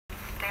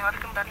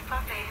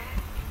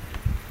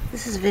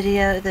This is a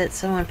video that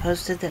someone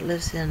posted that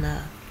lives in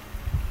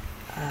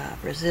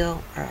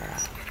Brazil, or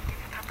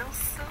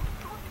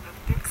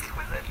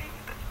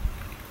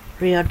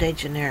Rio de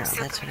Janeiro,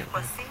 that's what it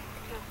was.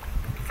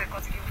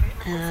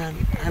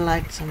 And I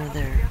liked some of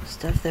their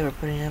stuff they were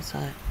putting up, so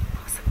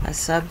I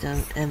subbed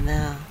them, and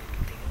now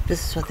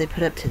this is what they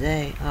put up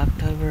today,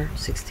 October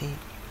 16th,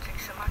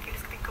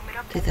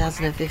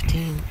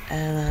 2015,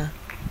 and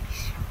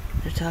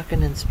they're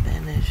talking in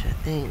Spanish, I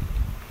think.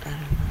 I don't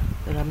know,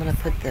 but I'm going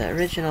to put the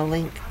original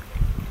link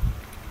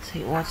so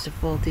you can watch the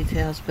full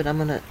details, but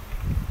I'll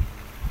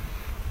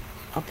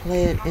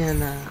play it in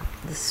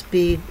the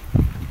speed,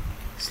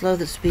 slow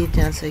the speed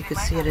down so you can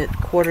see it at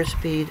quarter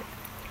speed,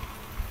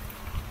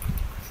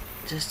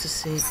 just to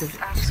see,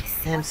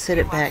 and set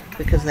it back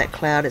because that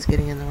cloud is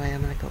getting in the way.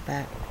 I'm going to go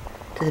back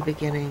to the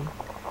beginning,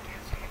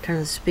 turn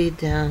the speed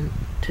down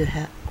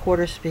to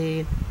quarter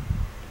speed,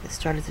 and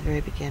start at the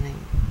very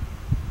beginning.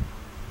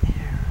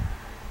 Here.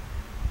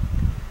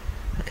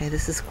 Okay,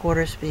 this is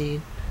quarter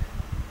speed.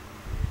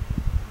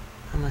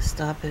 I'm going to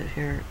stop it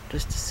here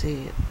just to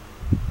see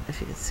if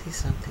you can see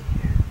something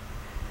here.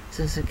 As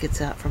soon as it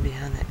gets out from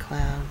behind that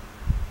cloud.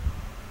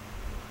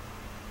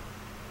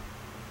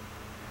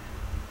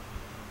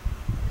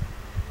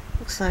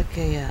 Looks like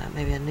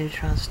maybe a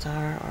neutron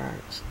star or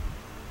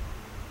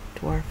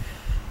dwarf,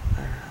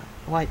 or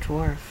a white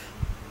dwarf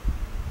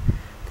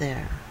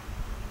there.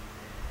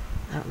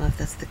 I don't know if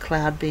that's the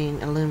cloud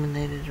being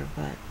illuminated or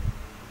what,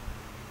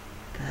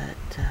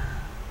 but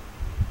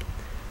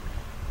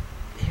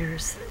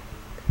here's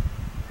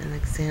an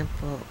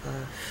example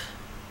of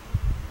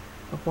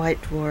a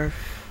white dwarf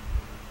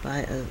by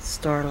a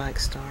star-like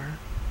star.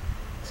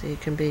 So you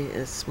can be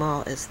as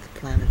small as the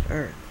planet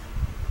Earth.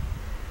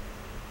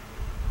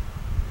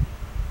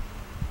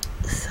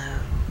 So,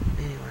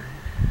 anyway,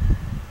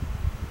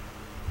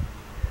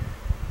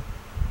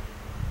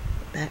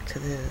 back to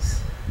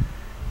this.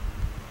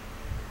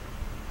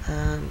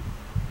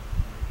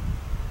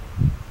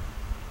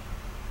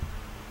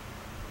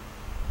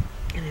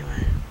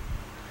 Anyway,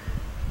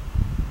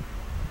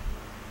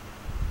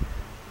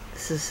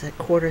 this is at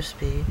quarter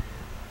speed.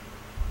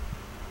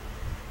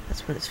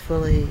 That's when it's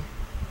fully,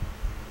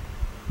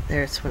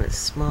 there's when it's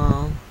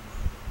small.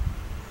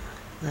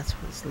 That's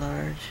when it's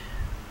large.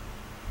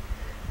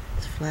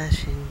 It's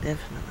flashing,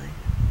 definitely.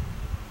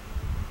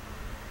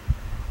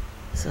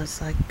 So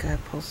it's like a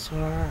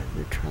pulsar, a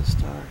neutron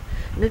star.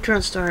 A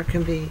neutron star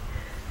can be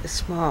as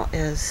small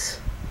as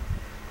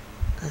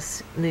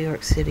New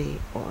York City,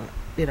 or,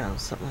 you know,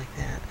 something like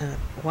that. And a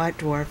white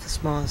dwarf, the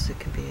smallest it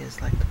can be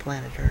is like the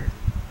planet Earth.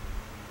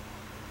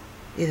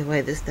 Either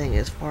way, this thing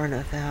is far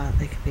enough out,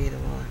 it could be either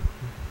one.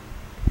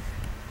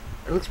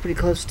 It looks pretty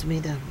close to me,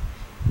 though.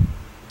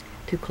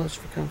 Too close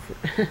for comfort.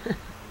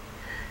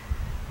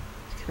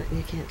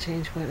 You can't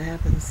change what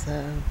happens,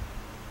 so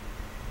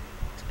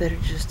it's better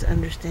just to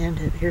understand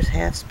it. Here's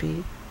half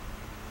speed.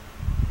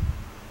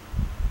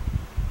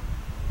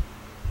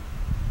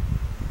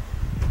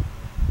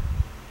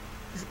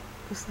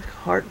 Looks like a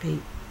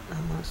heartbeat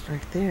almost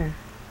right there.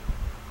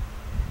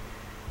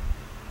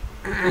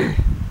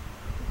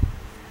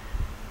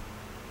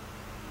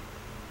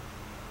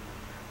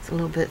 It's a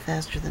little bit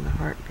faster than a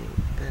heartbeat,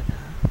 but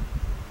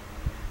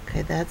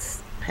okay,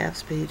 that's half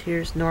speed.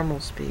 Here's normal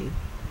speed.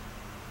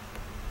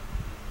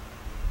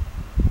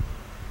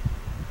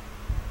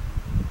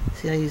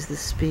 See, I use this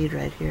speed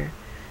right here.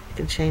 You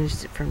can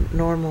change it from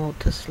normal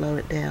to slow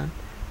it down,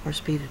 or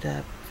speed it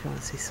up if you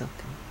want to see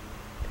something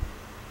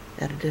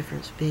at a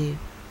different speed.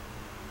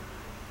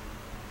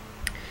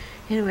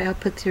 Anyway, I'll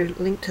put your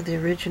link to the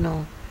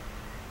original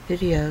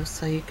video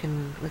so you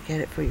can look at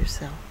it for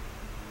yourself.